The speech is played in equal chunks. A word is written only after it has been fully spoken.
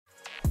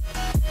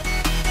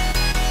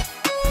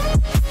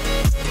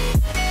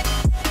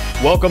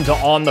Welcome to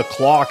On the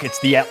Clock. It's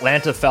the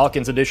Atlanta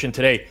Falcons edition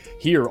today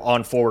here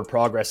on Forward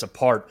Progress, a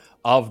part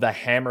of the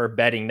Hammer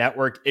Betting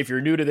Network. If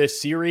you're new to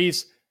this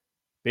series,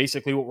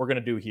 basically what we're going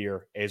to do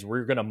here is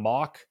we're going to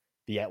mock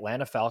the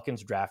Atlanta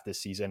Falcons draft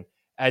this season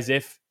as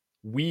if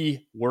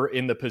we were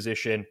in the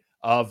position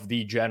of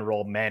the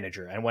general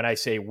manager. And when I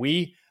say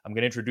we, I'm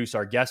going to introduce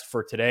our guest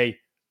for today.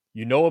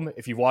 You know him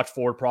if you've watched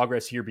Forward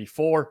Progress here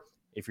before.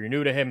 If you're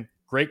new to him,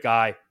 great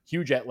guy,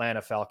 huge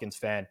Atlanta Falcons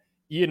fan,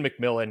 Ian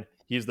McMillan.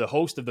 He is the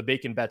host of the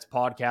Bacon Bets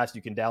podcast.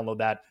 You can download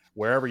that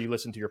wherever you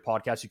listen to your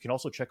podcast. You can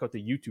also check out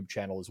the YouTube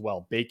channel as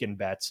well, Bacon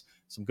Bets.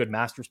 Some good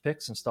Masters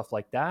picks and stuff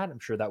like that. I'm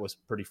sure that was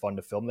pretty fun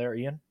to film there,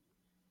 Ian.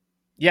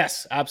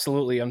 Yes,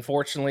 absolutely.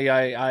 Unfortunately,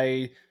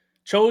 I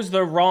chose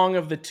the wrong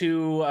of the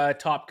two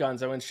Top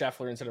Guns. I went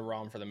Scheffler instead of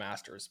Rahm for the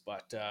Masters.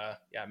 But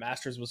yeah,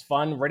 Masters was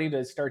fun. Ready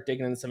to start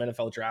digging into some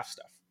NFL draft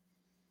stuff.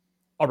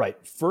 All right.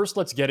 First,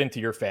 let's get into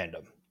your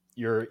fandom.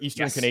 You're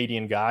Eastern Yes.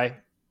 Canadian guy.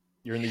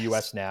 You're in the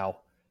U.S. now,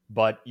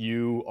 but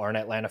you are an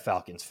Atlanta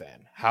Falcons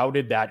fan. How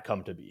did that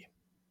come to be?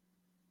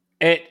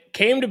 It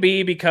came to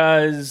be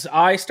because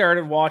I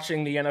started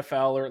watching the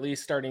NFL, or at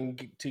least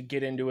starting to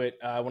get into it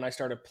when I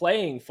started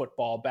playing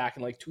football back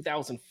in like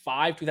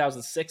 2005,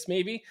 2006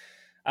 maybe.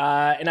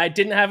 And I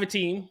didn't have a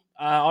team.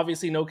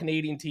 Obviously, no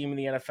Canadian team in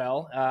the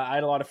NFL. I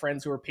had a lot of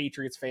friends who were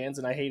Patriots fans,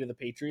 and I hated the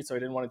Patriots, so I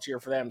didn't want to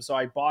cheer for them. So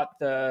I bought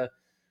the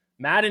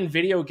Madden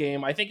video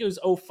game. I think it was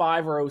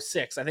 05 or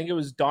 06. I think it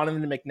was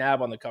Donovan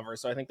McNabb on the cover.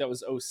 So I think that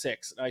was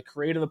 06. I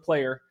created the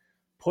player,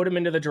 put him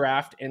into the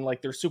draft in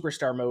like their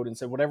superstar mode, and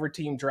said, whatever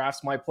team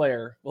drafts my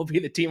player will be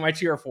the team I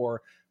cheer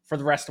for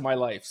the rest of my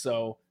life.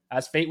 So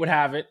as fate would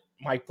have it,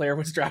 my player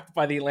was drafted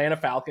by the Atlanta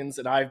Falcons,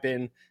 and I've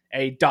been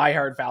a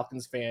diehard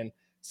Falcons fan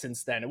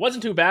since then. It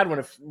wasn't too bad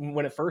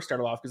when it first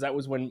started off, because that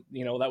was when,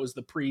 that was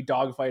the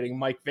pre-dogfighting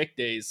Mike Vick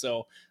days.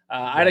 So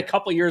I had a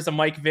couple years of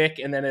Mike Vick,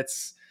 and then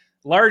it's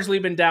largely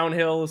been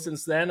downhill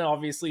since then.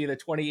 Obviously, the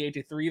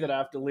 28-3 that I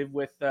have to live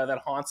with that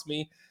haunts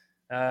me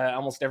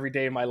almost every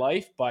day of my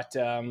life. But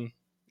I'm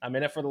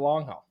in it for the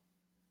long haul.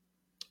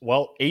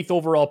 Well, 8th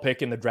overall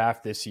pick in the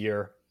draft this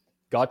year.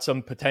 Got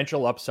some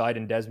potential upside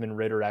in Desmond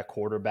Ridder at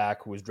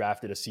quarterback, who was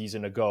drafted a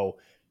season ago.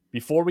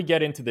 Before we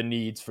get into the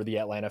needs for the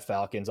Atlanta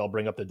Falcons, I'll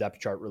bring up the depth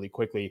chart really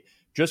quickly.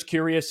 Just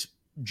curious,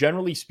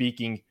 generally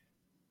speaking,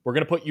 we're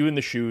going to put you in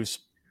the shoes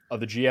of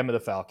the GM of the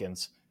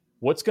Falcons.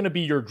 What's going to be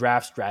your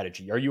draft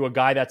strategy? Are you a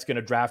guy that's going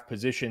to draft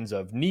positions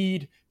of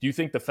need? Do you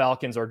think the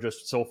Falcons are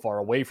just so far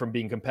away from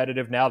being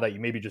competitive now that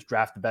you maybe just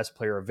draft the best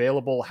player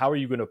available? How are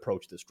you going to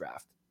approach this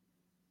draft?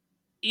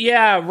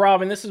 Yeah,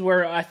 Rob, and this is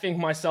where I think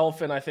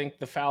myself and I think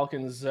the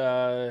Falcons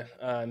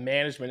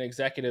management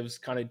executives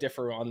kind of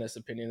differ on this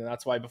opinion. And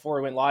that's why before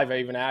I went live, I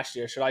even asked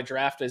you, should I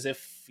draft as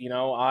if,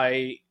 how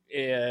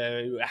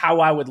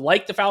I would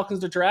like the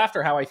Falcons to draft,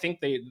 or how I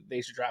think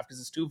they should draft? Because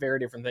it's two very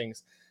different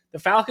things. The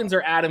Falcons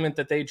are adamant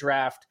that they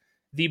draft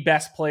the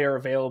best player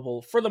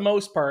available for the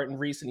most part in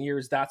recent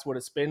years. That's what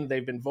it's been.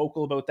 They've been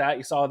vocal about that.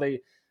 You saw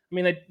they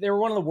were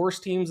one of the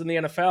worst teams in the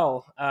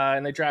NFL,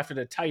 and they drafted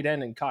a tight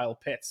end in Kyle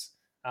Pitts.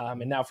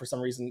 And now for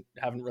some reason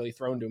haven't really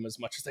thrown to him as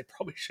much as they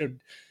probably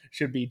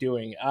should be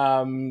doing.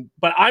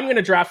 But I'm going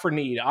to draft for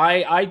need.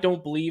 I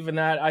don't believe in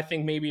that. I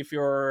think maybe if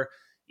you're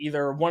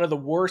either one of the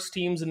worst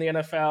teams in the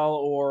NFL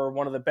or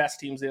one of the best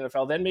teams in the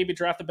NFL, then maybe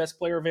draft the best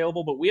player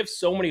available. But we have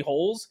so many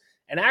holes.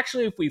 And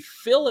actually, if we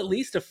fill at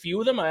least a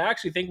few of them, I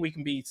actually think we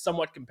can be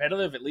somewhat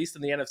competitive, at least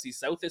in the NFC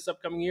South this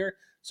upcoming year.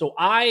 So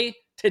I,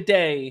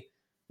 today,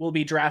 will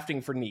be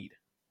drafting for need.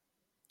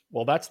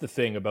 Well, that's the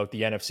thing about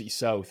the NFC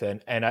South,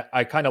 and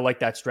I kind of like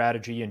that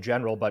strategy in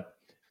general, but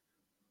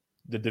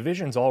the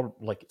division's all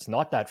like it's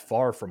not that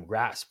far from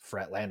grasp for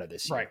Atlanta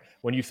this year. Right.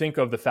 When you think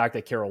of the fact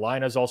that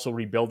Carolina's also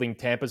rebuilding,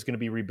 Tampa's going to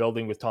be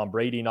rebuilding with Tom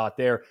Brady not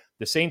there.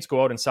 The Saints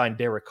go out and sign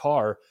Derek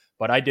Carr,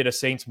 but I did a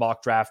Saints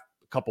mock draft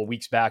a couple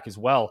weeks back as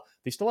well.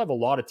 They still have a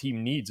lot of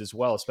team needs as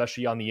well,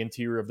 especially on the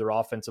interior of their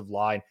offensive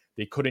line.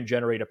 They couldn't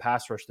generate a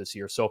pass rush this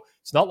year. So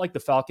it's not like the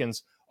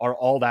Falcons are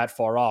all that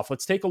far off.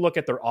 Let's take a look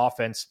at their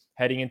offense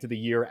heading into the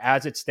year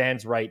as it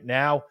stands right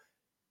now.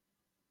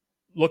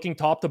 Looking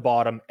top to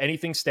bottom,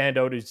 anything stand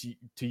out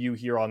to you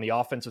here on the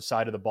offensive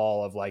side of the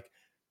ball of like,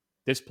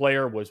 this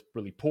player was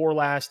really poor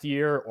last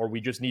year, or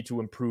we just need to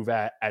improve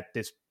at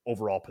this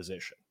overall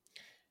position?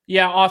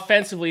 Yeah,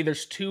 offensively,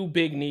 there's two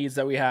big needs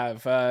that we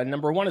have.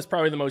 Number one is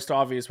probably the most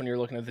obvious when you're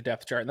looking at the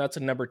depth chart, and that's a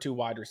number 2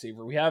 wide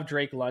receiver. We have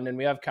Drake London,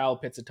 we have Kyle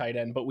Pitts at tight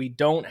end, but we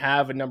don't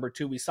have a number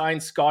 2. We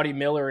signed Scotty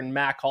Miller and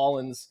Mac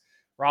Hollins.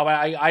 Rob,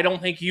 I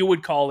don't think you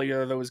would call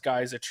either of those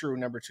guys a true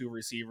number 2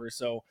 receiver.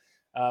 So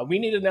we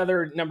need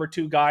another number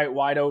 2 guy at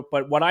wideout.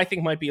 But what I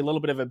think might be a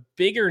little bit of a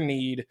bigger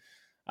need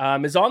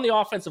is on the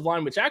offensive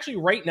line, which actually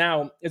right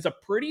now is a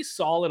pretty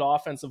solid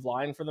offensive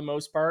line for the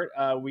most part.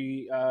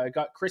 We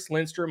got Chris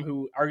Lindstrom,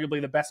 who arguably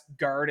the best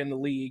guard in the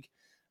league.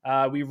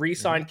 We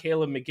re-signed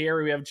Caleb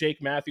McGarry. We have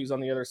Jake Matthews on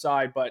the other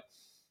side, but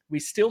we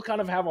still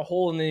kind of have a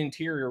hole in the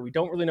interior. We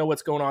don't really know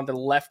what's going on to the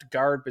left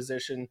guard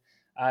position.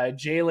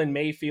 Jalen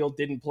Mayfield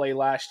didn't play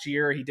last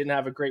year. He didn't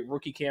have a great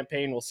rookie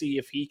campaign. We'll see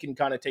if he can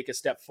kind of take a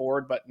step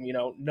forward, but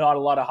not a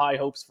lot of high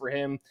hopes for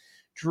him.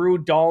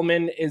 Drew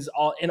Dahlman is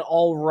an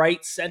all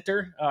right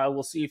center.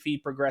 We'll see if he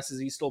progresses.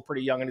 He's still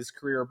pretty young in his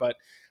career, but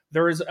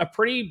there is a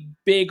pretty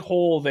big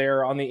hole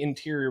there on the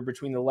interior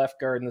between the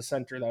left guard and the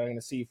center that I'm going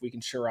to see if we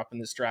can shore up in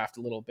this draft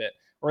a little bit,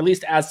 or at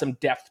least add some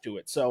depth to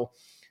it. So,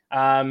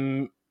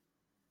 and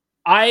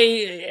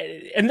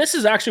this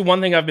is actually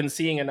one thing I've been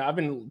seeing, and I've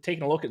been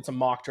taking a look at some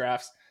mock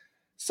drafts.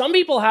 Some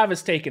people have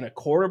us taking a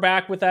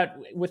quarterback with that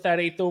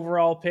 8th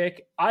overall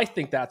pick. I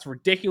think that's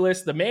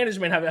ridiculous. The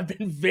management have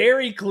been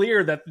very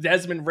clear that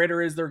Desmond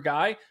Ridder is their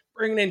guy,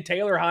 bringing in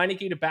Taylor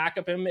Heineke to back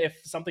up him if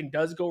something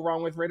does go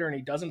wrong with Ridder and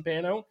he doesn't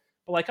pan out.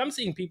 But like, I'm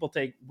seeing people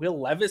take Will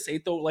Levis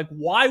 8th. Like,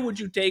 why would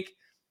you take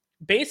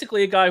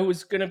basically a guy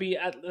who's going to be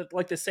at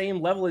like the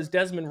same level as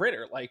Desmond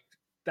Ridder? Like,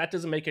 that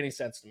doesn't make any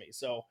sense to me.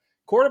 So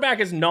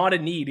quarterback is not a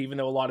need, even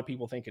though a lot of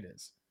people think it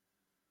is.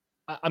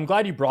 I'm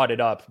glad you brought it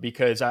up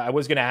because I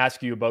was going to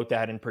ask you about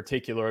that in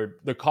particular.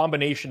 The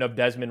combination of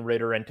Desmond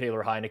Ridder and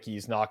Taylor Heineke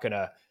is not going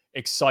to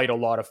excite a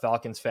lot of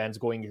Falcons fans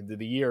going into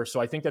the year.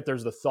 So I think that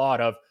there's the thought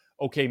of,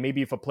 okay,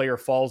 maybe if a player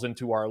falls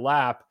into our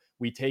lap,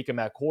 we take him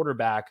at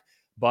quarterback.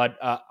 But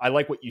I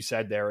like what you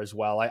said there as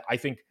well. I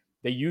think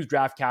they used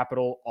draft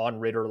capital on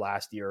Ridder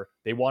last year.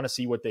 They want to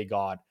see what they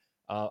got,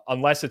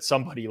 unless it's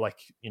somebody like,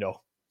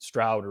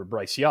 Stroud or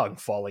Bryce Young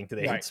falling to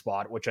the 8th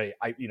spot, which I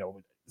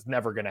is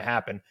never going to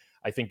happen.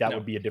 I think that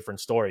would be a different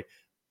story.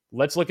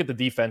 Let's look at the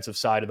defensive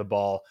side of the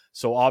ball.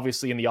 So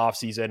obviously in the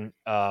offseason,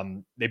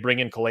 they bring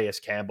in Calais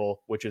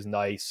Campbell, which is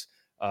nice.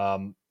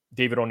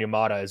 David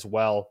Onyemata as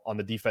well on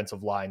the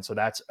defensive line. So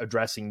that's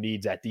addressing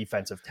needs at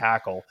defensive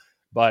tackle.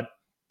 But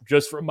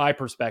just from my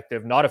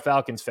perspective, not a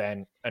Falcons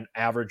fan, an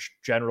average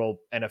general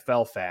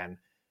NFL fan,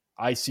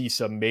 I see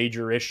some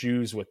major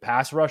issues with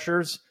pass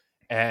rushers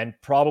and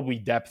probably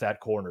depth at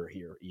corner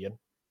here, Ian.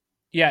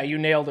 Yeah, you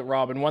nailed it,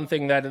 Rob. And one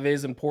thing that it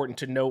is important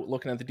to note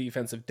looking at the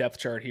defensive depth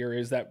chart here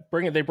is that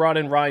they brought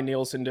in Ryan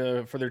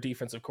Nielsen for their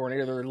defensive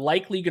coordinator. They're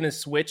likely going to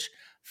switch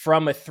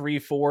from a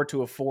 3-4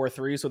 to a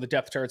 4-3, so the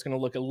depth chart is going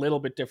to look a little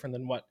bit different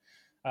than what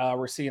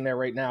we're seeing there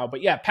right now.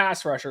 But yeah,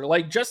 pass rusher.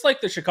 Just like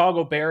the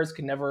Chicago Bears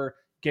can never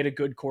get a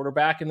good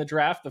quarterback in the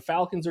draft, the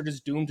Falcons are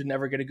just doomed to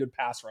never get a good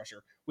pass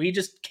rusher. We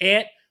just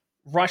can't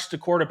rush to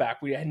quarterback.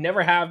 We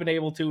never have been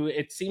able to.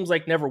 It seems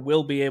like never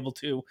will be able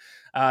to.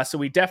 So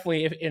we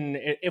definitely,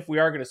 if we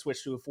are going to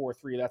switch to a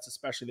 4-3, that's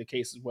especially the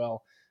case as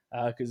well.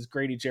 Because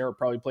Grady Jarrett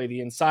probably play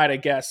the inside, I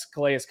guess.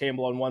 Calais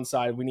Campbell on one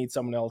side. We need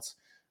someone else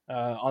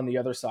on the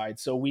other side.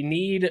 So we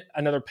need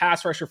another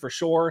pass rusher for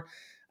sure.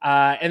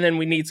 And then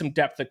we need some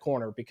depth at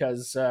corner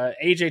because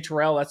AJ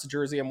Terrell, that's the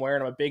jersey I'm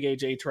wearing. I'm a big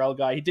AJ Terrell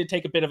guy. He did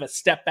take a bit of a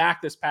step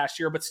back this past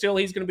year, but still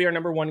he's going to be our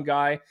number one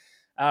guy.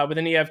 But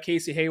then you have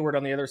Casey Hayward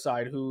on the other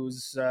side,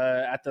 who's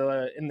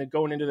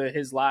going into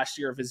his last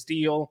year of his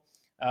deal.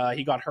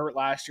 He got hurt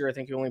last year. I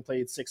think he only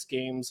played 6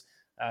 games.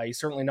 He's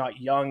certainly not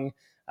young.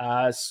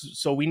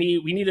 So we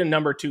need a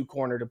number 2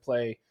 corner to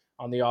play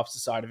on the opposite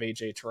side of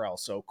AJ Terrell.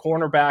 So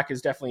cornerback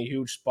is definitely a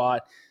huge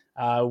spot.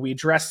 We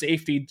addressed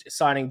safety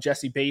signing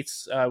Jesse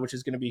Bates, which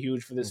is going to be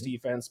huge for this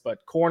defense.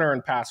 But corner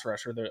and pass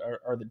rush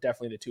are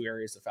definitely the 2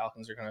 areas the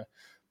Falcons are going to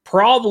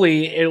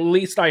probably, at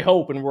least I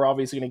hope, and we're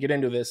obviously going to get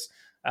into this,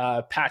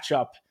 patch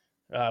up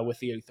with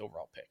the 8th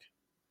overall pick.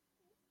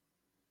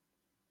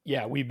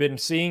 Yeah, we've been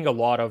seeing a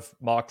lot of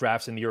mock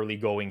drafts in the early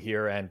going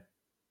here, and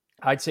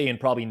I'd say in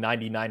probably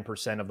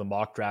 99% of the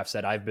mock drafts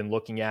that I've been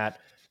looking at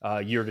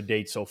year to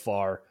date so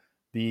far,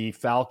 the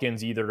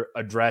Falcons either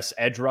address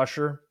edge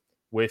rusher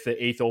with the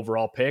 8th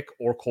overall pick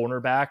or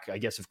cornerback. I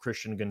guess if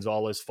Christian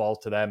Gonzalez falls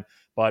to them,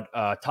 but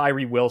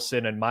Tyree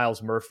Wilson and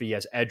Miles Murphy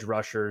as edge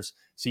rushers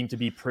seem to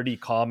be pretty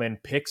common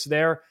picks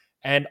there.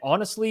 And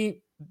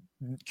honestly,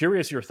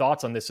 curious your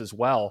thoughts on this as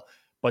well,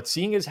 but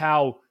seeing as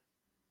how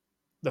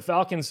the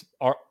Falcons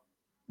are,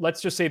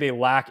 let's just say they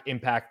lack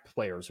impact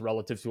players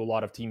relative to a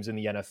lot of teams in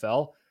the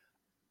NFL.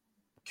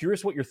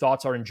 Curious what your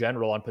thoughts are in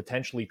general on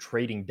potentially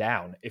trading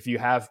down. If you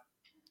have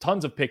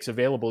tons of picks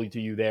available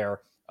to you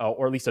there,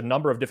 or at least a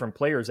number of different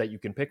players that you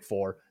can pick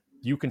for,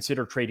 do you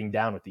consider trading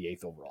down with the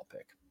 8th overall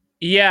pick?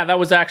 Yeah, that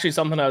was actually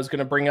something I was going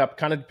to bring up.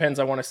 Kind of depends.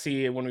 I want to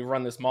see when we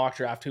run this mock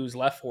draft who's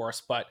left for us.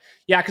 But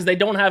yeah, because they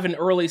don't have an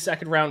early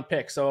 2nd round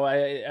pick, so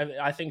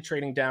I think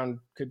trading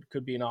down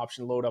could be an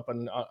option. Load up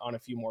on a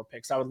few more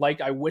picks.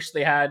 I wish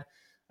they had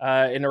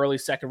an early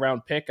 2nd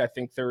round pick. I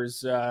think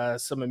there's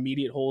some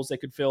immediate holes they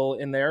could fill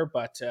in there.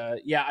 But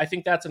yeah, I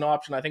think that's an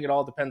option. I think it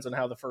all depends on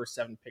how the first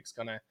 7 picks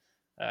going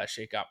to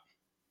shake up.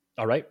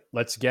 All right,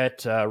 let's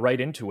get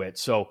right into it.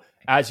 So,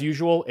 as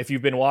usual, if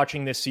you've been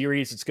watching this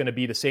series, it's going to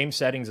be the same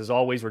settings as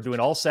always. We're doing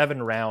all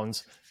 7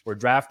 rounds. We're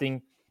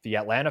drafting the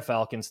Atlanta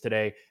Falcons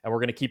today, and we're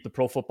going to keep the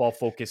Pro Football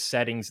Focus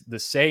settings the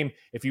same.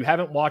 If you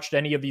haven't watched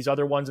any of these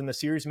other ones in the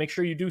series, make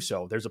sure you do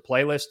so. There's a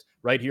playlist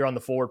right here on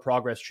the Forward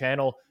Progress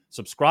channel.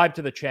 Subscribe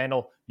to the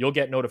channel. You'll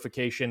get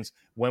notifications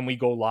when we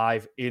go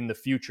live in the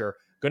future.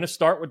 Going to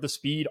start with the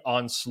speed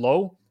on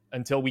slow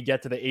until we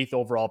get to the 8th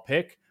overall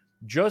pick,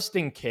 just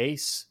in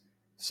case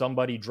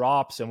somebody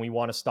drops and we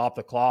want to stop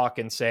the clock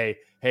and say,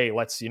 hey,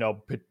 let's,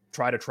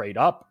 try to trade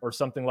up or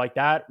something like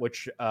that,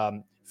 which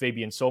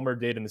Fabian Sommer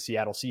did in the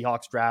Seattle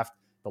Seahawks draft,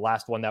 the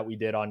last one that we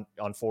did on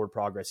Forward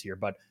Progress here.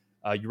 But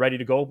you ready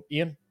to go,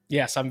 Ian?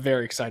 Yes, I'm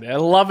very excited. I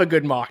love a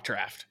good mock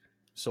draft.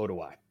 So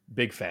do I.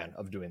 Big fan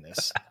of doing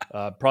this.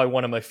 Probably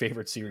one of my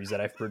favorite series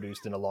that I've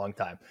produced in a long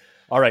time.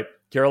 All right,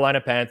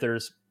 Carolina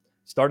Panthers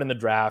starting the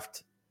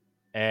draft,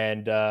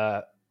 and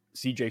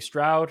CJ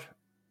Stroud.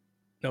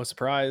 No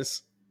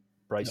surprise.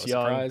 Bryce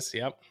Young.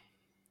 Yep.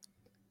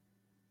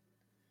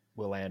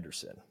 Will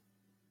Anderson.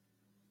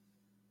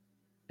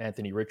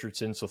 Anthony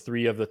Richardson. So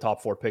 3 of the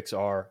top 4 picks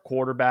are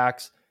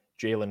quarterbacks.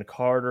 Jalen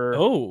Carter.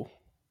 Oh.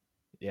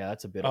 Yeah,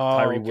 that's a bit of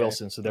Tyree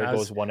Wilson. So there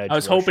goes one edge rusher. I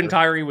was hoping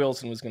Tyree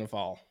Wilson was going to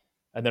fall.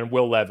 And then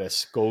Will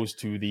Levis goes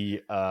to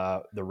the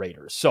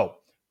Raiders. So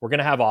we're going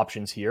to have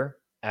options here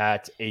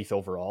at 8th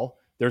overall.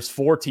 There's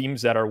 4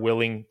 teams that are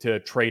willing to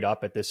trade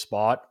up at this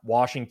spot.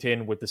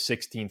 Washington with the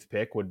 16th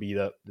pick would be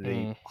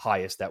the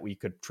highest that we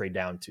could trade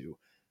down to.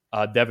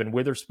 Devin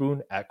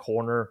Witherspoon at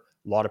corner.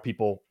 A lot of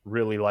people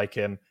really like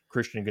him.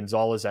 Christian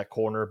Gonzalez at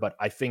corner. But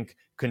I think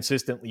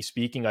consistently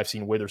speaking, I've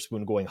seen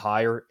Witherspoon going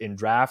higher in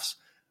drafts.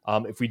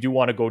 If we do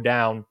want to go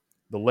down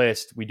the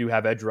list, we do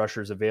have edge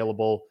rushers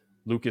available.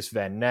 Lucas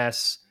Van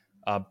Ness.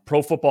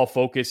 Pro Football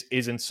Focus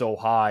isn't so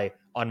high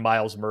on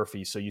Miles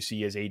Murphy, so you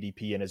see his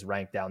ADP and his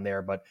rank down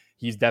there, but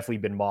he's definitely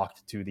been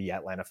mocked to the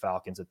Atlanta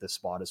Falcons at this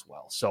spot as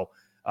well. So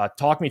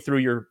talk me through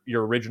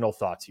your original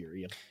thoughts here,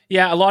 Ian.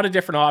 Yeah, a lot of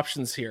different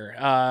options here.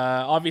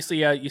 Obviously,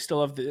 you still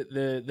have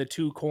the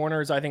 2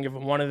 corners. I think if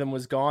one of them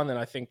was gone, then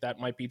I think that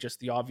might be just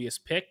the obvious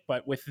pick.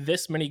 But with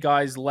this many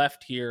guys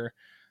left here,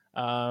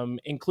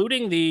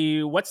 including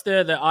the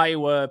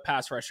Iowa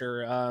pass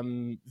rusher,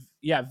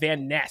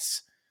 Van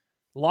Ness.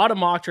 A lot of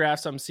mock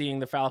drafts I'm seeing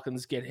the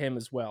Falcons get him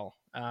as well.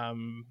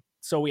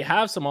 So we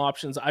have some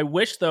options. I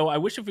wish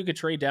if we could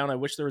trade down, I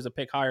wish there was a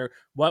pick higher.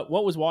 What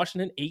was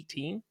Washington?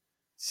 18?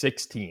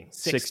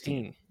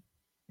 16.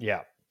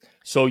 Yeah.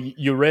 So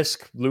you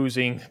risk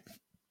losing.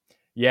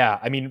 Yeah.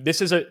 I mean,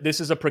 this is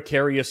a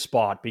precarious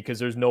spot because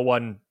there's no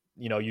one,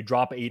 you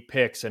drop 8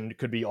 picks and it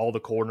could be all the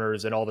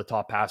corners and all the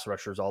top pass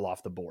rushers all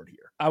off the board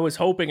here. I was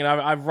hoping, and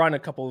I've run a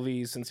couple of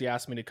these since you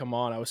asked me to come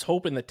on. I was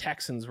hoping the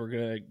Texans were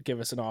going to give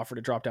us an offer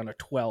to drop down to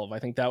 12. I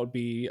think that would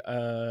be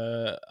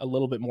a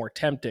little bit more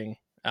tempting.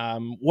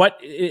 What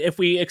if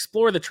we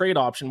explore the trade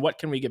option? What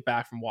can we get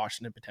back from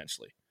Washington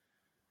potentially?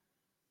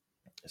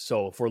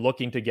 So if we're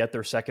looking to get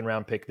their 2nd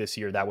round pick this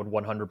year, that would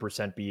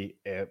 100% be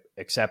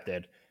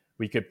accepted.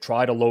 We could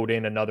try to load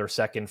in another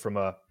 2nd from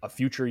a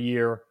future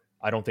year.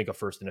 I don't think a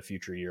 1st in a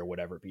future year would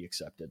ever be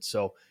accepted.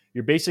 So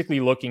you're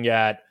basically looking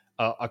at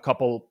a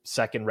couple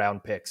 2nd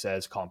round picks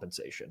as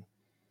compensation.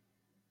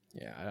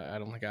 Yeah, I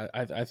don't think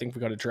I think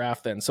we got to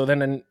draft then. So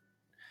then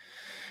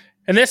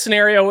in this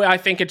scenario, I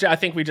think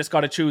we just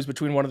got to choose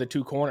between one of the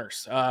 2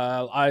 corners.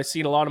 I've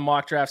seen a lot of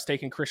mock drafts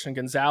taking Christian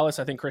Gonzalez.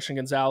 I think Christian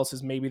Gonzalez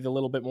is maybe the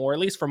little bit more, at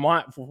least from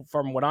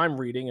what I'm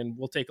reading, and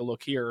we'll take a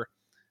look here.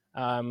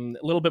 A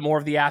little bit more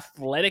of the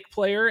athletic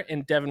player,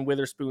 and Devin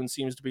Witherspoon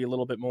seems to be a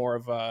little bit more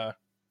of a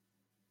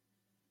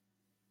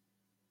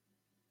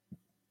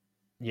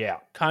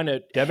kind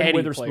of Devin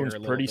Witherspoon's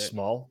pretty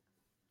small.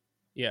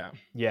 Yeah,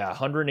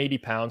 180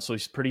 pounds, so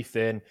he's pretty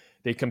thin.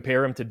 They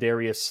compare him to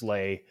Darius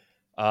Slay.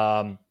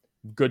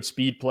 Good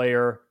speed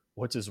player.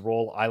 What's his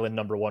role? Island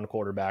number 1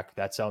 quarterback.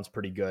 That sounds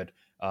pretty good.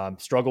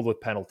 Struggled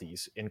with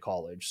penalties in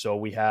college. So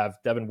we have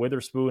Devin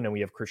Witherspoon and we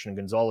have Christian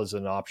Gonzalez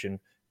as an option.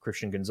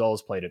 Christian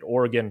Gonzalez played at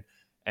Oregon.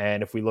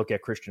 And if we look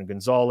at Christian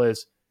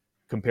Gonzalez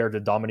compared to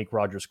Dominique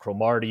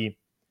Rodgers-Cromartie,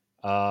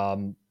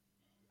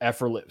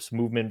 effortless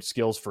movement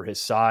skills for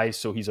his size.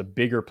 So he's a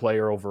bigger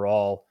player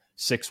overall,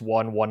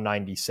 6'1",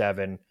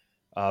 197,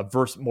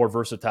 more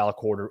versatile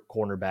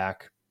cornerback.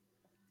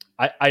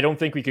 I don't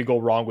think we could go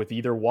wrong with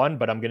either one,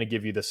 but I'm going to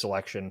give you the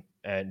selection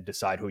and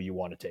decide who you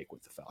want to take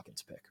with the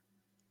Falcons pick.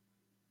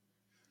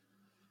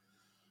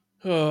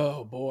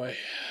 Oh, boy.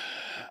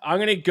 I'm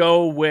going to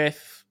go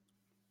with...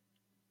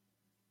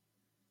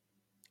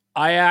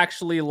 I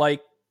actually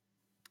like,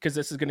 because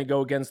this is going to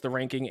go against the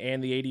ranking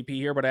and the ADP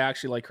here, but I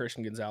actually like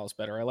Christian Gonzalez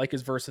better. I like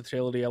his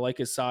versatility. I like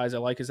his size. I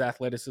like his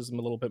athleticism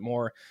a little bit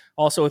more.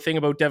 Also, a thing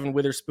about Devin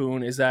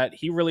Witherspoon is that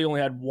he really only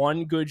had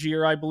 1 good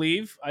year, I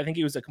believe. I think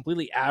he was a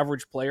completely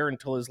average player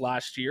until his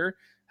last year.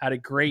 Had a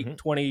great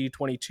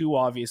 2022,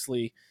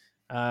 obviously.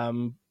 I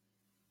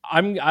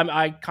kind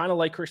of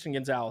like Christian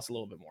Gonzalez a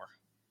little bit more.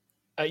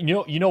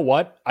 You know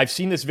what? I've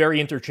seen this very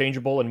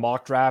interchangeable in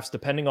mock drafts,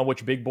 depending on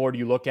which big board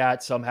you look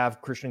at. Some have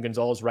Christian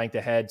Gonzalez ranked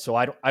ahead. So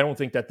I don't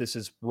think that this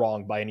is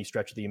wrong by any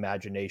stretch of the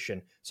imagination.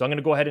 So I'm going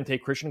to go ahead and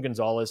take Christian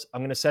Gonzalez.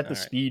 I'm going to set the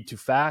speed to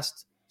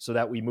fast so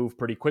that we move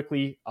pretty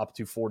quickly up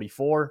to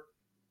 44.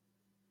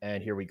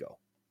 And here we go.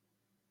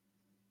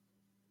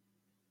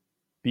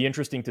 Be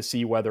interesting to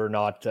see whether or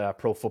not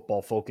Pro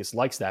Football Focus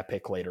likes that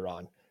pick later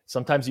on.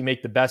 Sometimes you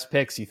make the best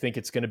picks. You think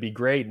it's going to be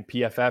great. And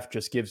PFF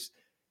just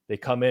they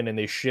come in and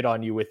they shit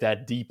on you with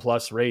that D+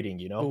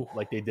 rating,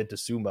 like they did to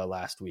Suma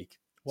last week.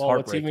 It's Well,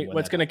 heartbreaking when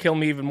what's that going to happens. kill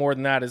me even more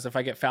than that is if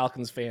I get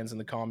Falcons fans in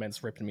the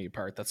comments ripping me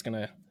apart. That's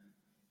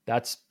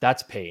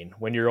pain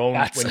when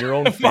That's your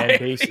own fan my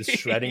base is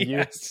shredding you.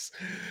 yes.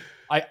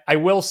 I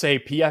will say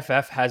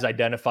PFF has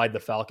identified the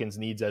Falcons'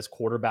 needs as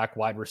quarterback,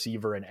 wide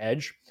receiver, and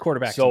edge.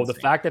 Quarterback's So the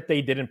insane. fact that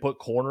they didn't put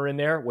corner in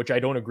there, which I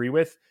don't agree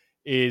with,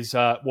 is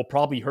will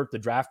probably hurt the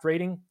draft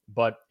rating,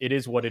 but it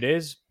is what it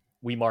is.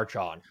 We march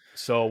on.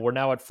 So we're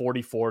now at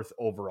 44th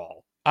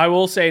overall. I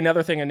will say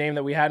another thing, a name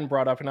that we hadn't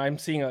brought up, and I'm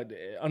seeing,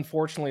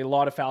 unfortunately, a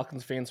lot of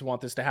Falcons fans who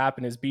want this to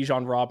happen is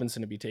Bijan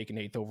Robinson to be taken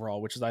 8th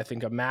overall, which is, I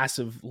think, a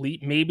massive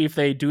leap. Maybe if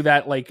they do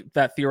that, like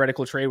that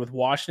theoretical trade with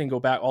Washington, go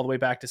back all the way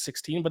back to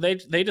 16, but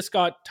they just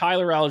got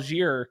Tyler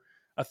Algier,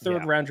 a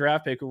third round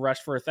draft pick who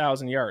rushed for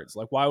 1,000 yards.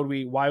 Like, why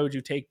would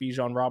you take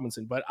Bijan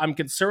Robinson? But I'm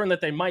concerned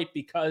that they might,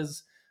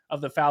 because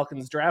of the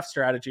Falcons draft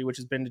strategy, which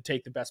has been to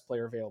take the best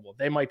player available.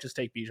 They might just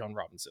take Bijan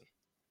Robinson.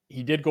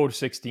 He did go to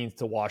 16th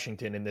to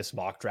Washington in this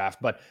mock draft,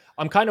 but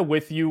I'm kind of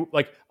with you.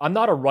 Like, I'm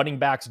not a running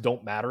backs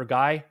don't matter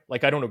guy.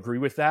 Like, I don't agree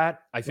with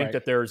that. I think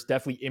that there's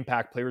definitely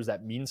impact players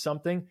that mean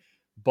something,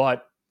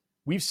 but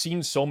we've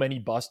seen so many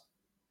bust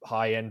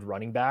high end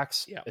running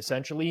backs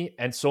essentially,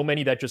 and so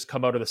many that just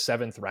come out of the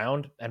 7th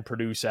round and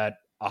produce at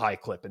a high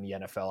clip in the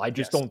NFL. I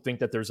just don't think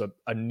that there's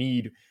a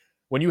need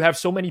when you have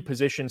so many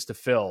positions to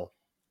fill.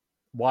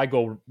 Why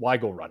go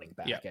running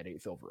back at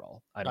 8th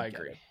overall? I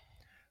agree.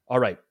 All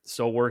right,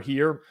 so we're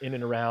here in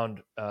and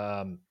around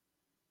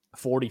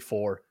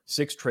 44,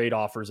 6 trade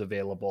offers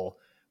available.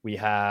 We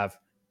have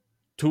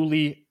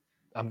Thule.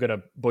 I'm going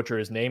to butcher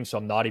his name, so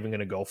I'm not even going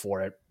to go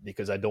for it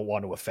because I don't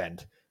want to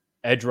offend.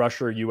 Edge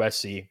rusher,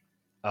 USC.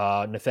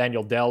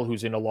 Nathaniel Dell,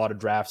 who's in a lot of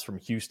drafts from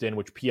Houston,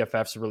 which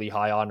PFF's really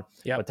high on,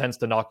 but tends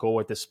to not go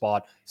at this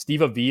spot.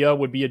 Steve Avila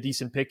would be a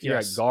decent pick here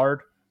at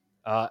guard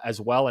as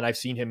well, and I've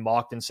seen him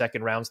mocked in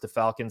 2nd rounds to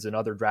Falcons and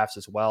other drafts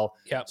as well.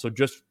 So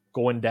just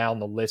going down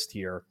the list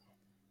here,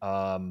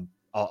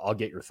 I'll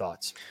get your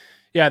thoughts.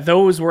 Yeah,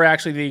 those were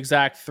actually the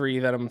exact 3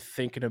 that I'm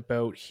thinking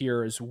about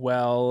here as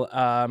well.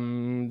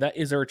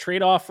 Is there a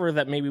trade offer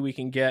that maybe we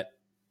can get?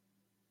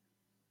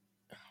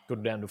 Go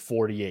down to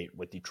 48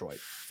 with Detroit.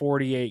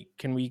 48.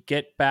 Can we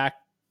get back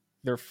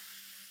their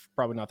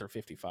probably not their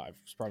 55.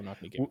 It's probably not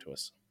going to give it to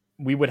us.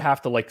 We would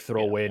have to like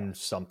throw in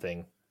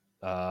something.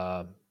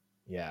 It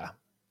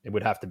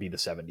would have to be the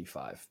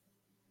 75.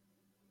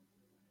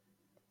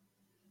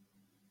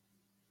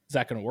 Is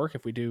that going to work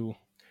if we do?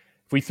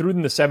 If we threw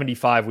in the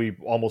 75, we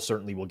almost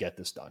certainly will get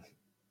this done.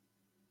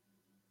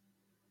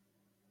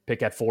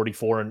 Pick at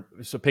 44 and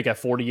pick at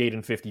 48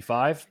 and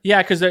 55.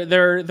 Yeah, because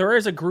there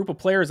is a group of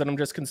players that I'm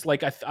just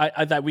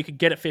that we could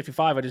get at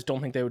 55. I just don't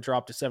think they would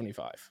drop to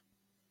 75.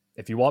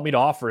 If you want me to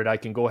offer it, I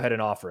can go ahead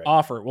and offer it.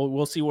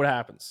 We'll see what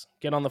happens.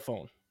 Get on the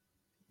phone.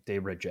 They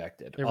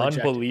rejected.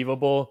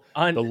 Unbelievable.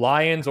 The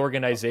Lions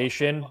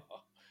organization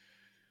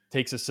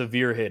takes a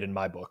severe hit in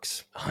my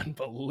books.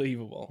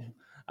 Unbelievable.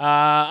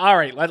 All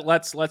right,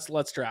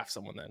 let's draft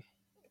someone then.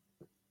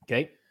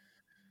 Okay.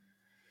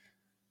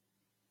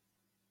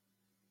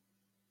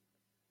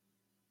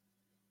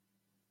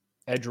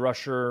 Edge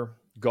rusher,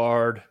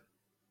 guard.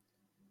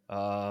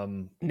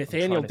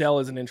 Nathaniel Dell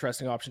is an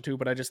interesting option too,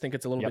 but I just think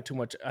it's a little bit too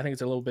much. I think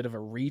it's a little bit of a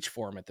reach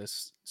for him at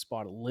this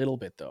spot, a little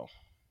bit though.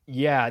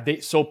 Yeah,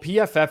 so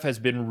PFF has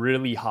been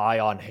really high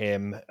on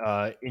him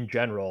in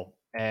general,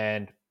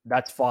 and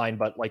that's fine.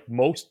 But like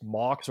most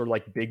mocks or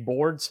like big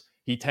boards,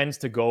 he tends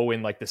to go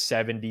in like the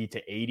 70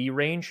 to 80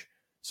 range.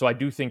 So I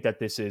do think that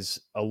this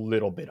is a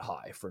little bit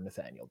high for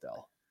Nathaniel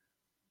Dell.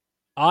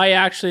 I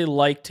actually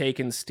like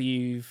taking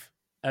Steve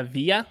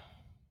Avila.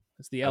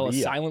 It's the L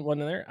is silent one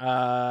in there.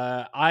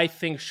 I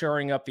think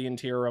shoring up the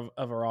interior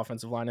of our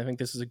offensive line. I think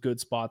this is a good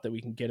spot that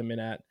we can get him in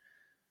at.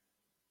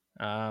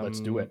 Let's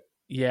do it.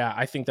 Yeah,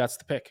 I think that's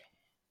the pick.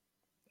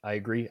 I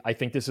agree. I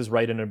think this is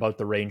right in about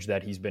the range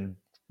that he's been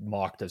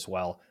mocked as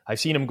well. I've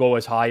seen him go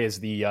as high as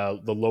the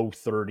low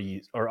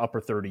 30s or upper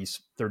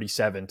 30s,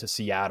 37 to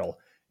Seattle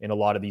in a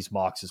lot of these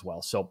mocks as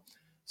well. So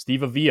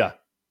Steve Avila,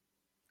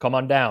 come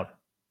on down.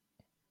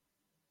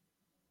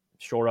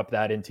 Shore up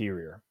that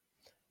interior.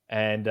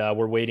 And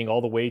we're waiting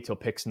all the way till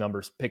pick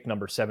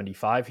number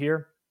 75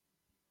 here.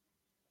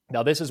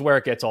 Now, this is where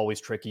it gets always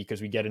tricky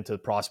because we get into the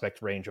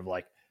prospect range of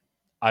like,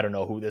 I don't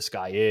know who this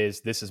guy is.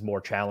 This is more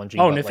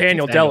challenging. Oh,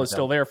 Nathaniel Dell is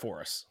still there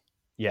for us.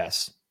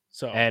 Yes.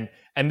 So and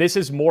this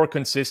is more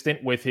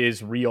consistent with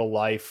his real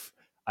life,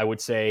 I would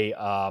say,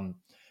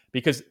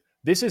 because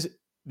this is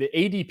the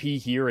ADP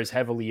here is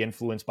heavily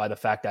influenced by the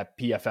fact that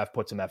PFF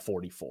puts him at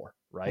 44,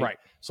 right?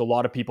 So a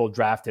lot of people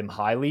draft him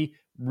highly.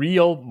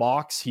 Real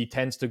mocks, he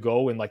tends to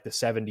go in like the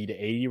 70 to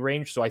 80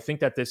 range. So I think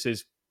that this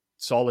is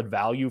solid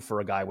value for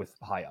a guy with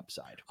high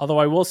upside. Although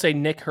I will say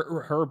Nick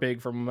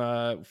Herbig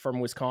from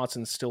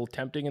Wisconsin is still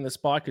tempting in the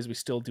spot because we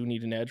still do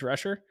need an edge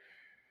rusher.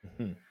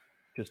 Mm-hmm.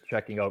 Just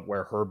checking out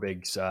where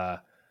Herbig's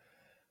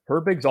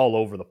all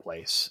over the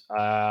place.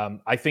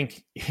 I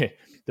think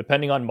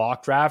depending on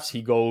mock drafts,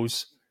 he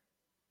goes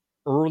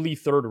early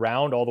 3rd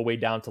round all the way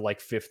down to like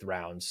 5th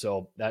round.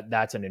 So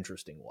that's an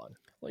interesting one.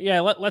 Well,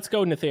 yeah, let's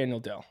go Nathaniel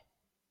Dell.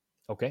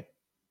 Okay,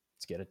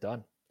 let's get it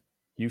done.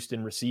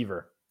 Houston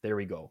receiver. There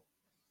we go.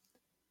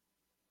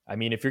 I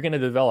mean, if you're going to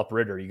develop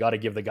Ritter, you got to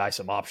give the guy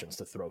some options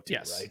to throw to,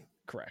 Yes, right?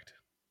 correct.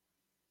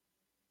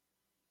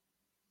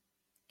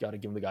 Got to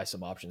give the guy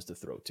some options to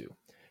throw to.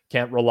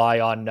 Can't rely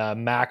on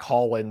Mac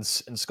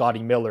Hollins and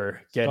Scotty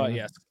Miller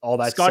getting all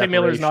that Scotty separation.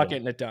 Miller's not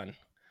getting it done.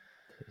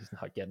 He's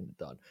not getting it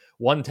done.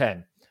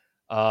 110.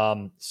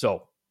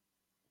 So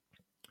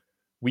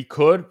we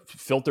could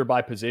filter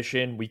by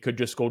position. We could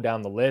just go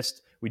down the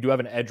list. We do have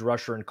an edge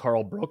rusher in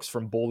Carl Brooks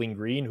from Bowling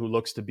Green who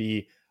looks to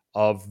be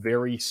of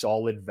very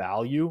solid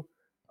value.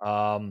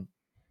 And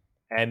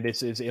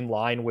this is in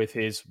line with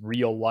his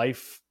real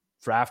life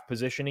draft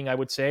positioning, I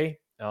would say,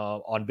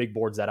 on big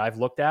boards that I've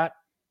looked at.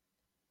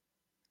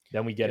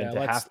 Then we get into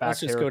halfback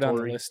let's just territory. go down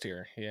the list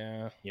here.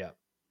 Yeah.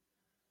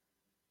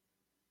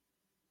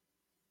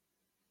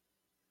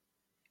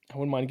 I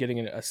wouldn't mind getting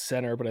a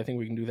center, but I think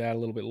we can do that a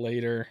little bit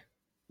later.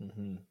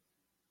 Mm-hmm.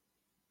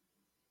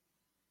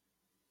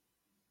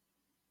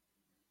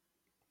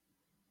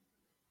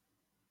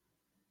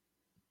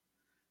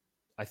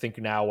 I think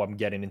now I'm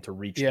getting into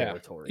reach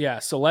territory. Yeah,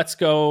 so let's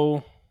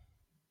go.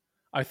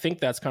 I think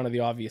that's kind of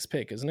the obvious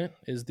pick, isn't it?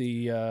 Is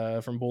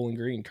the from Bowling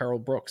Green, Carl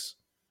Brooks.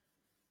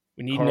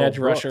 We need an edge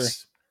rusher.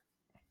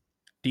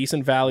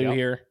 Decent value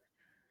here.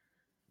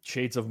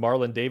 Shades of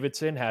Marlon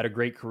Davidson, had a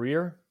great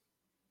career.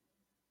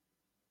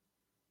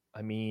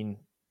 I mean,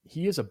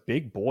 he is a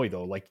big boy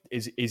though. Like,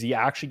 is he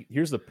actually?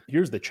 Here's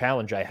the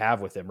challenge I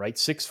have with him. Right,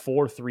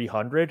 6'4",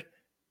 300.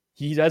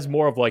 He has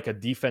more of like a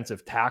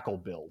defensive tackle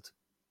build.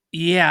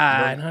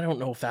 Yeah, and I don't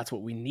know if that's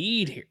what we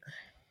need here.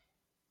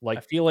 Like,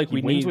 I feel like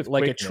we need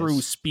like a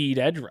true speed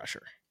edge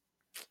rusher.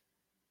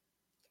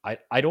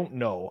 I don't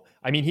know.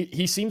 I mean,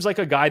 he seems like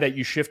a guy that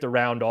you shift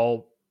around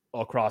all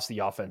across the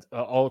offense,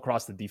 all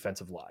across the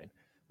defensive line.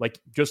 Like,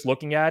 just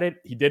looking at it,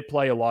 he did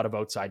play a lot of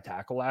outside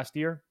tackle last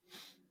year.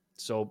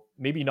 So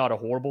maybe not a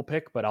horrible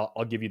pick, but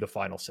I'll give you the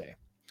final say.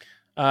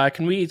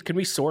 Can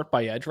we sort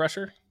by edge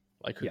rusher?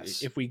 Like,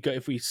 yes. if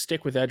we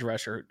stick with edge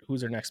rusher,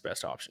 who's our next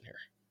best option here?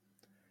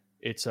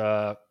 It's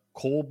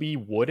Colby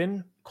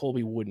Wooden.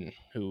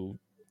 Who,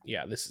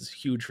 yeah, this is a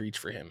huge reach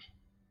for him.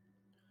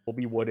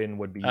 Colby Wooden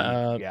would be,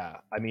 I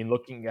mean,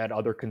 looking at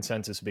other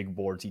consensus big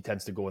boards, he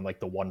tends to go in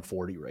like the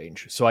 140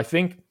 range. So I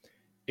think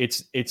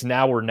it's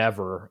now or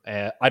never.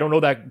 I don't know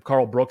that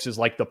Carl Brooks is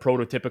like the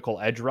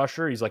prototypical edge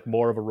rusher. He's like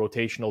more of a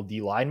rotational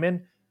D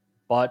lineman,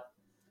 but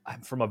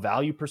from a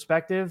value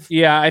perspective.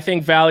 Yeah, I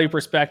think value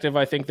perspective,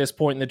 I think this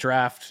point in the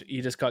draft,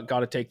 you just got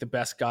to take the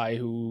best guy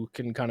who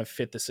can kind of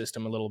fit the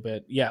system a little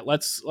bit. Yeah,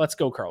 let's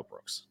go Carl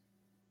Brooks.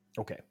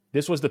 Okay.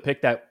 This was the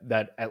pick that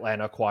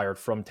Atlanta acquired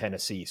from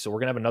Tennessee. So we're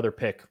going to have another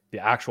pick, the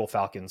actual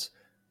Falcons,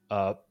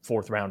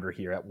 fourth rounder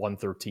here at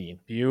 113.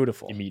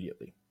 Beautiful.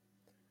 Immediately.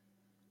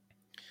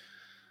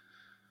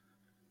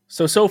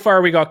 So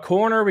far we got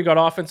corner, we got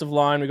offensive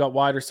line, we got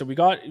wider. So we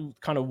got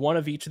kind of one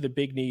of each of the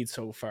big needs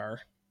so far.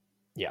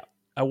 Yeah.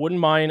 I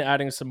wouldn't mind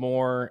adding some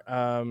more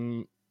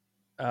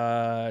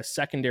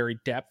secondary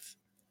depth.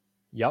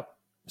 Yep.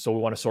 So we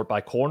want to sort by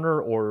corner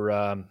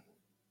or...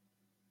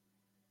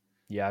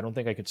 I don't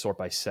think I could sort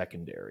by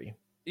secondary.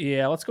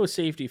 Yeah, let's go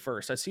safety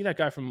first. I see that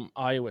guy from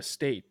Iowa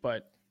State,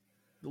 but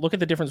look at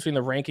the difference between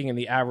the ranking and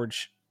the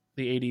average,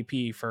 the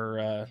ADP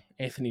for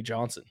Anthony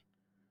Johnson.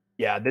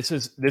 Yeah,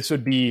 this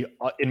would be,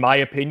 in my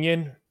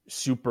opinion,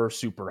 super,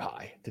 super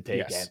high to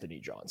take Anthony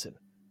Johnson.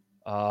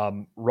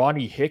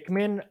 Ronnie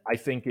Hickman, I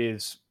think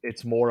it's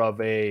more of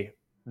a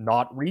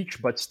not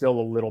reach, but still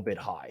a little bit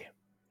high.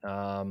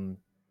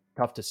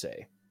 Tough to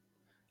say.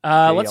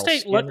 Let's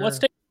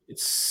take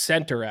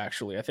center,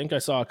 actually. I think I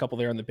saw a couple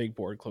there on the big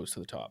board close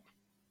to the top.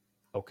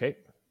 Okay.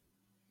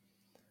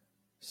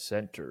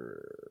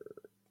 Center.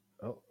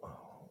 Oh,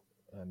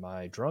 am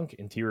I drunk?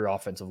 Interior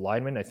offensive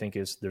lineman, I think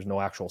there's no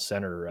actual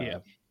center.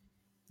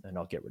 And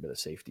I'll get rid of the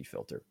safety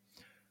filter.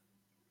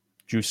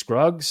 Juice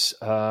Scruggs,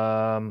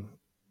 Olusegun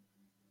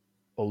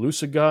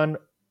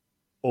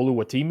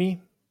Oluwatimi,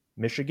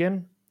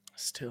 Michigan.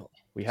 Still.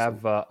 We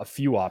have a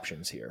few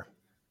options here.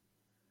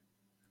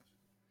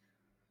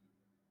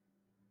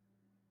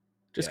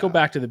 Just go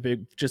back to the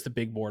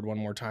big board one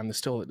more time.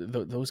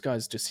 Those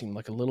guys just seem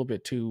like a little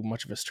bit too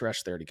much of a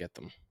stretch there to get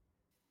them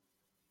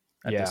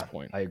at this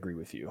point. I agree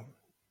with you.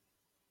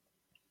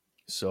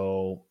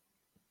 So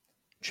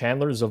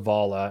Chandler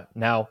Zavala.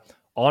 Now,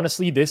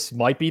 honestly, this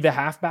might be the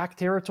halfback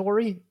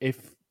territory.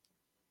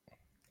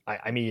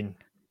 I mean,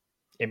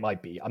 it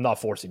might be. I'm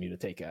not forcing you to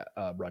take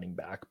a running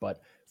back,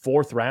 but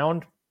fourth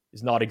round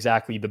is not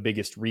exactly the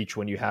biggest reach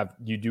when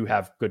you do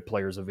have good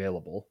players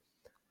available.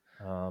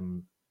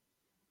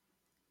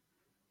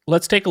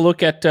 Let's take a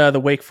look at the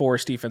Wake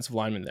Forest defensive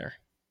lineman there.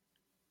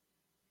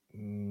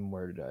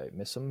 Where did I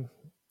miss him?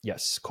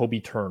 Yes, Kobe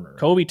Turner.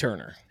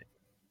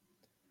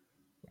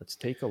 Let's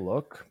take a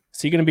look.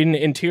 Is he going to be an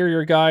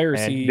interior guy, or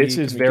this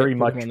is very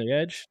much on the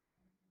edge?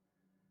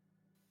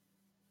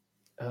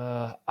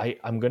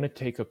 I'm going to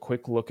take a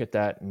quick look at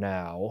that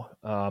now.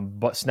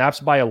 But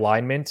snaps by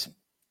alignment,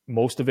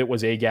 most of it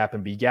was A gap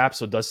and B gap,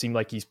 so it does seem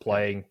like he's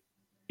playing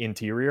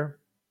interior.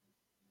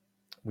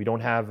 We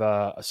don't have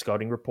a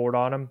scouting report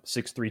on him.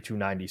 6'3",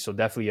 290. So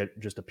definitely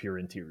just a pure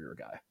interior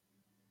guy.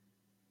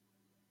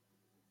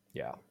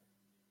 Yeah.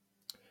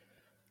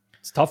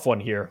 It's a tough one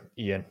here,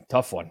 Ian.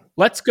 Tough one.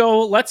 Let's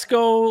go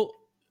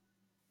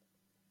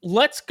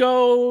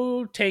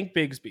Tank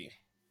Bigsby.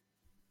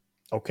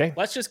 Okay.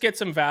 Let's just get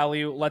some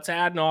value. Let's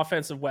add an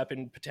offensive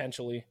weapon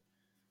potentially.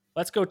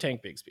 Let's go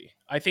Tank Bigsby.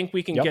 I think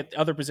we can get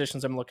other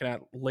positions I'm looking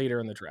at later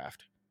in the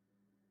draft.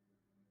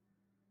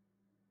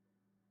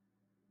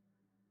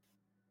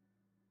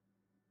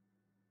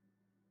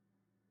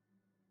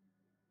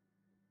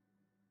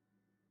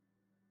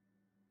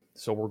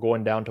 So we're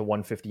going down to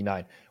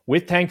 159.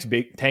 With Tank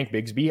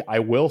Bigsby, I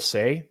will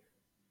say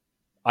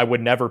I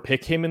would never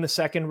pick him in the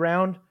second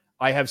round.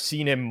 I have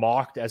seen him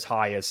mocked as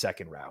high as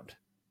second round.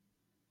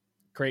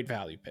 Great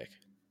value pick.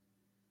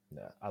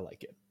 Yeah, I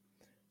like it.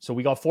 So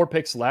we got 4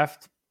 picks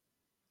left.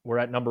 We're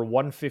at number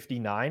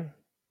 159.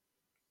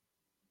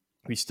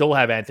 We still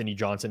have Anthony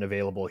Johnson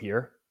available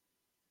here.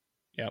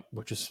 Yep.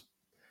 Which is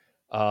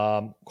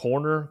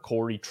corner,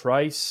 Corey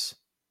Trice.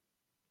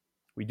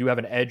 We do have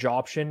an edge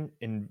option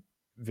in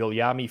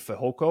Viliami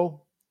Fehoko,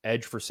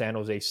 edge for San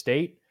Jose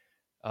State.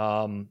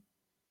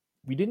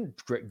 We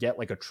didn't get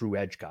like a true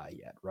edge guy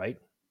yet, right?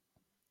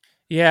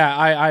 Yeah,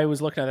 I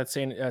was looking at that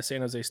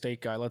San Jose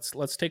State guy.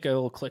 Let's take a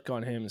little click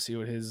on him and see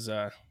what his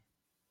the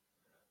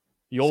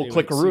old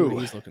clickaroo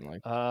he's looking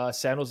like.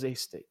 San Jose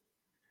State.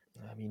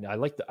 I mean, I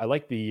like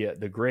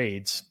the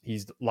grades.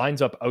 He's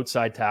lines up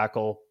outside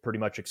tackle pretty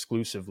much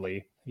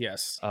exclusively.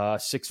 Yes.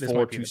 6'4",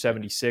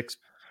 276,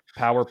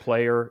 power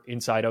player,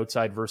 inside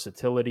outside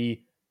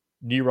versatility,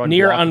 near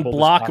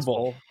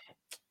unblockable.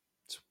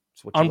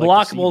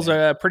 Unblockable is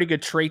a pretty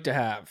good trait to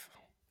have.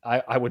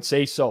 I would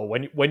say so.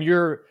 When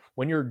your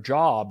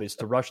job is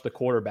to rush the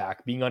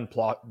quarterback, being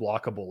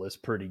unblockable is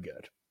pretty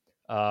good.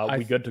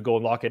 We good to go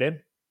and lock it in?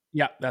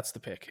 Yeah, that's the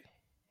pick.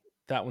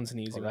 That one's an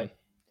easy one.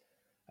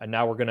 And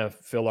now we're going to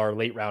fill our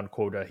late round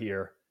quota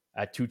here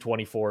at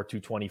 224,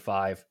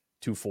 225,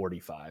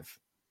 245.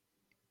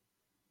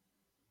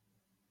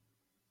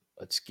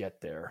 Let's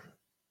get there.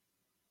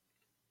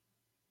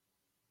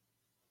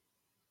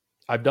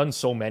 I've done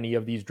so many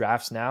of these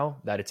drafts now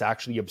that it's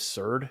actually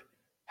absurd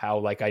how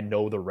like I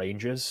know the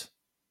ranges.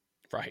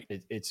 Right.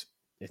 It's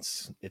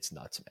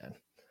nuts, man.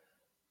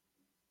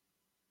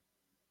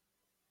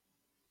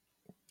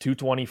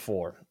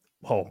 224.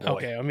 Oh boy.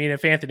 Okay, I mean,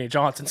 if Anthony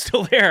Johnson's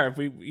still there,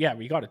 we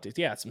got it.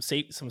 Yeah,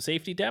 some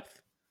safety depth.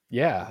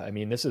 Yeah, I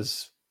mean this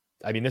is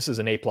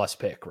an A+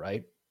 pick,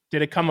 right?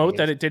 Did it come out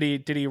that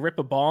did he rip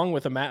a bong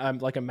with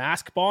a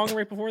mask bong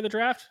right before the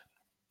draft?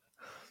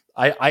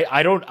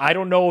 I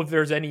don't know if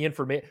there's any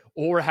information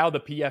or how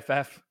the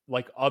PFF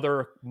like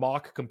other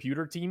mock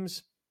computer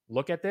teams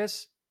look at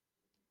this.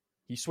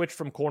 He switched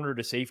from corner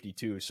to safety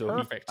too, so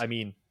perfect.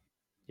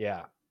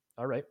 Yeah.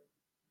 All right,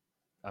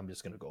 I'm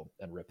just gonna go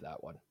and rip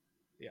that one.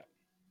 Yeah.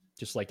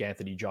 Just like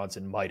Anthony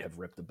Johnson might have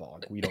ripped the ball.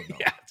 We don't know.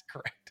 Yeah, that's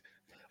correct.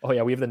 Oh,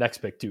 yeah, we have the next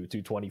pick, too,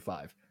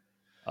 225.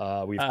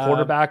 We have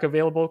quarterback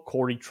available,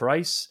 Corey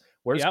Trice.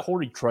 Where's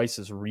Corey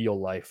Trice's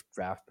real-life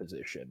draft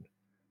position?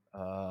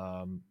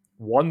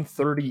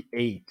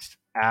 138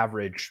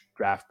 average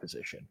draft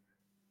position.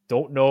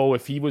 Don't know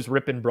if he was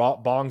ripping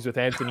bongs with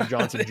Anthony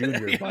Johnson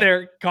Jr.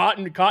 They're caught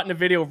in a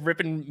video of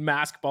ripping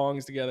mask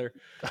bongs together.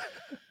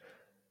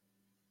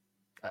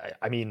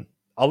 I mean,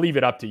 I'll leave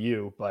it up to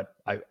you, but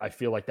I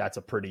feel like that's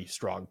a pretty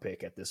strong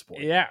pick at this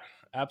point. Yeah,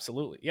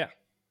 absolutely. Yeah.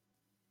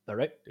 All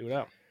right. Do it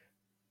out.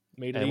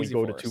 Made it and easy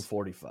we go for to us.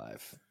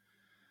 245.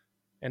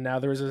 And now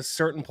there's a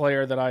certain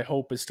player that I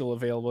hope is still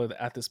available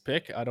at this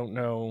pick. I don't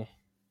know.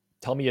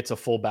 Tell me it's a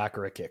fullback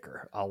or a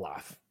kicker. I'll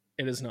laugh.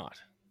 It is not.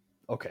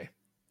 Okay.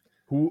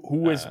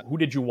 Who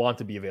did you want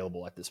to be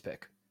available at this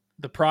pick?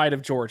 The pride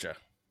of Georgia.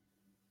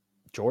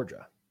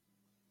 Georgia.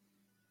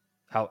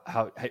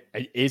 How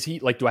is he?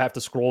 Like, do I have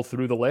to scroll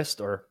through the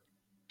list or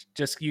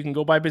just you can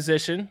go by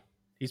position?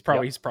 He's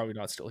probably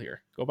not still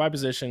here. Go by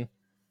position.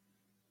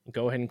 And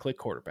go ahead and click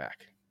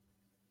quarterback.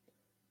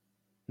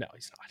 No,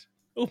 he's not.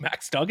 Oh,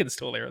 Max Duggan's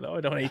still there though.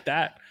 I don't hate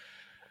that.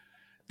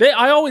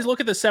 I always look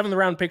at the 7th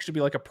round picks to be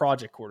like a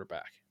project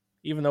quarterback,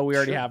 even though we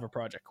already have a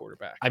project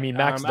quarterback. I mean,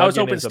 Max Duggan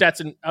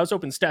I was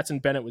hoping Stetson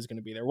Bennett was going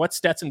to be there. What's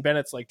Stetson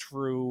Bennett's like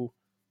true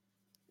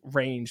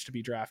range to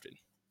be drafted?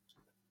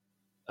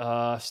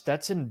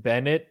 Stetson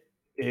Bennett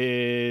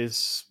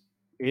is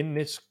in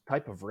this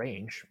type of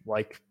range,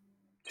 like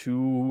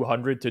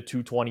 200 to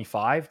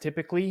 225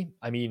 typically.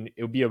 I mean,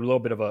 it would be a little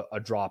bit of a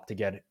drop to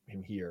get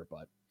him here,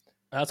 but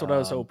that's what I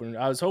was hoping.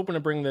 I was hoping to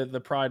bring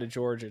the pride of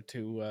Georgia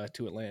to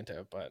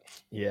Atlanta, but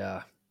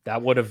yeah,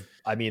 that would have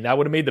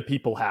made the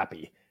people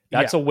happy.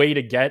 That's a way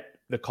to get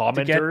the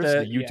commenters,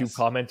 the YouTube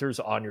commenters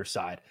on your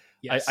side.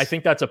 Yes. I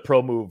think that's a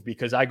pro move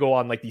because I go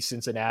on like these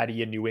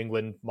Cincinnati and New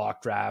England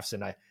mock drafts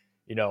and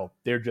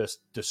they're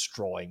just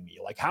destroying me.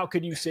 Like, how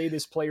could you say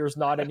this player's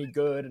not any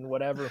good and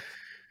whatever?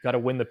 Got to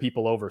win the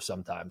people over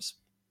sometimes.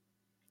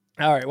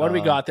 All right. What do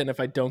we got then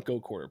if I don't go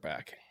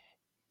quarterback?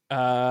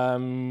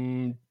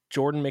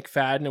 Jordan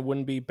McFadden, it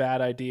wouldn't be a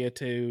bad idea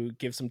to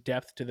give some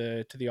depth to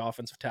the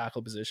offensive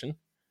tackle position.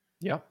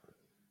 Yep.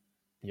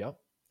 Yep.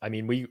 I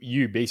mean,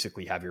 you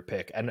basically have your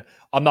pick. And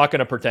I'm not going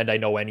to pretend I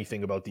know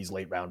anything about these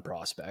late round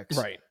prospects.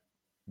 Right.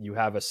 You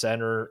have a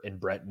center in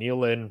Brett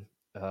Nealon.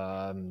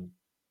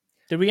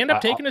 Did we end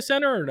up taking a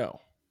center or no?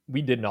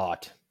 We did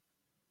not.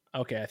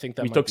 Okay, I think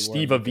that we might took be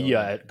Steve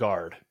Avila at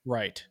guard.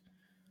 Right.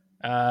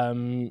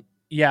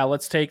 Yeah,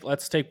 let's take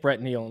Brett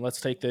Nealon. Let's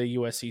take the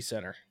USC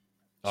center.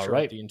 All Short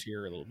right. the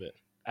interior a little bit.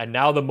 And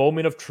now the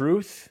moment of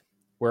truth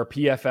where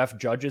PFF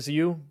judges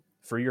you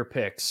for your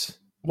picks.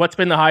 What's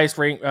been the highest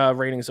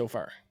rating so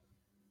far?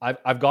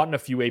 I've gotten a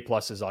few A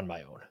pluses on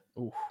my own.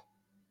 Ooh.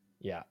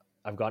 Yeah,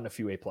 I've gotten a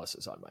few A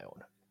pluses on my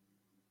own.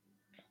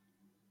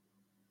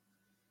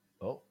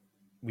 Oh,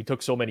 we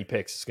took so many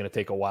picks. It's going to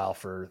take a while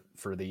for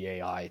the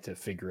AI to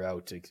figure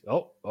out.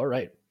 Oh, all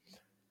right.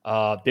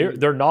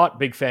 They're not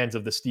big fans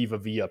of the Steve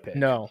Avila pick.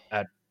 No.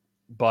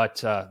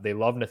 But they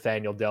love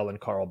Nathaniel Dell and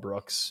Carl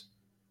Brooks.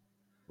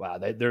 Wow,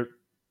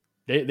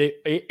 they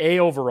A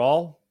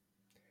overall.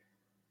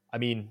 I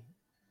mean,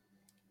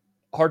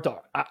 hard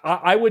to.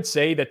 I would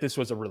say that this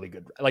was a really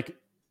good, like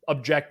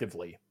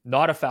objectively,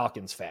 not a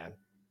Falcons fan.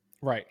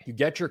 Right. You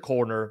get your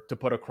corner to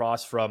put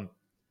across from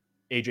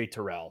AJ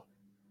Terrell.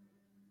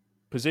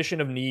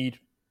 Position of need,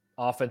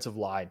 offensive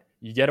line.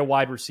 You get a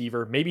wide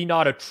receiver, maybe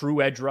not a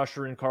true edge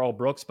rusher in Carl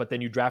Brooks, but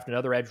then you draft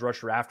another edge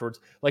rusher afterwards.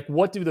 Like,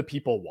 what do the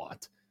people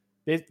want?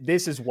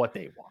 This is what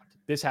they want.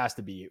 This has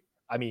to be,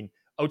 I mean,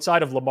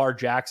 outside of Lamar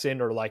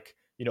Jackson or like,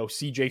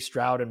 CJ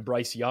Stroud and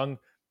Bryce Young,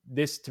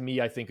 this to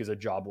me, I think is a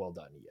job well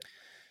done, Ian.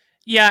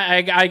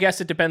 Yeah, I guess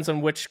it depends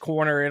on which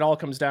corner. It all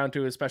comes down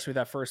to, especially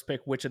that first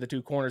pick, which of the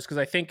two corners. Because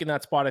I think in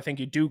that spot, I think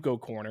you do go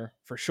corner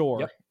for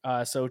sure.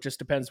 Yep. So it just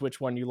depends which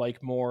one you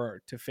like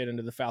more to fit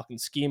into the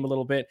Falcons scheme a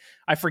little bit.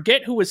 I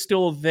forget who was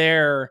still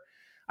there.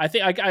 I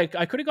think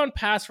I could have gone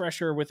pass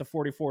rusher with the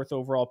 44th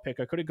overall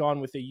pick. I could have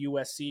gone with a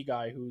USC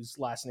guy whose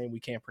last name we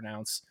can't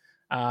pronounce.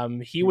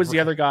 He was the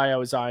other guy I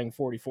was eyeing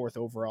 44th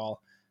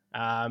overall.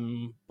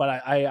 But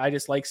I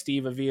just like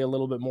Steve Avila a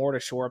little bit more to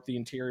shore up the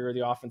interior of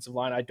the offensive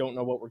line. I don't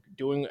know what we're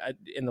doing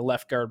in the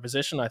left guard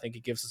position. I think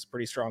it gives us a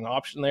pretty strong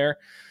option there.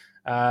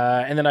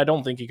 And then I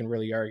don't think you can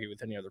really argue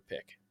with any other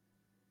pick.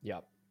 Yeah.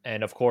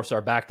 And of course,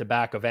 our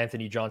back-to-back of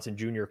Anthony Johnson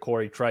Jr.,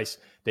 Corey Trice,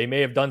 they may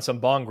have done some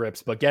bong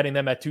grips, but getting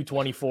them at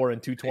 224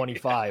 and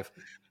 225,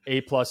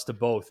 A+ to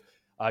both.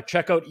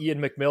 Check out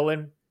Ian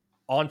McMillan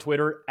on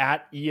Twitter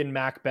at Ian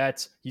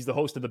MacBets. He's the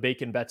host of the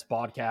Bacon Bets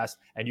podcast,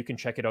 and you can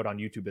check it out on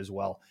YouTube as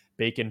well.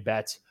 Bacon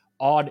Bets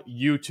on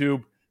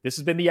YouTube. This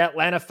has been the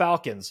Atlanta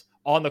Falcons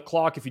on the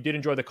clock. If you did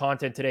enjoy the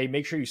content today,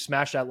 make sure you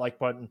smash that like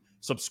button.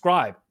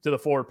 Subscribe to the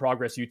Forward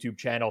Progress YouTube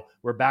channel.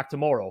 We're back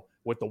tomorrow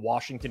with the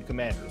Washington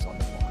Commanders on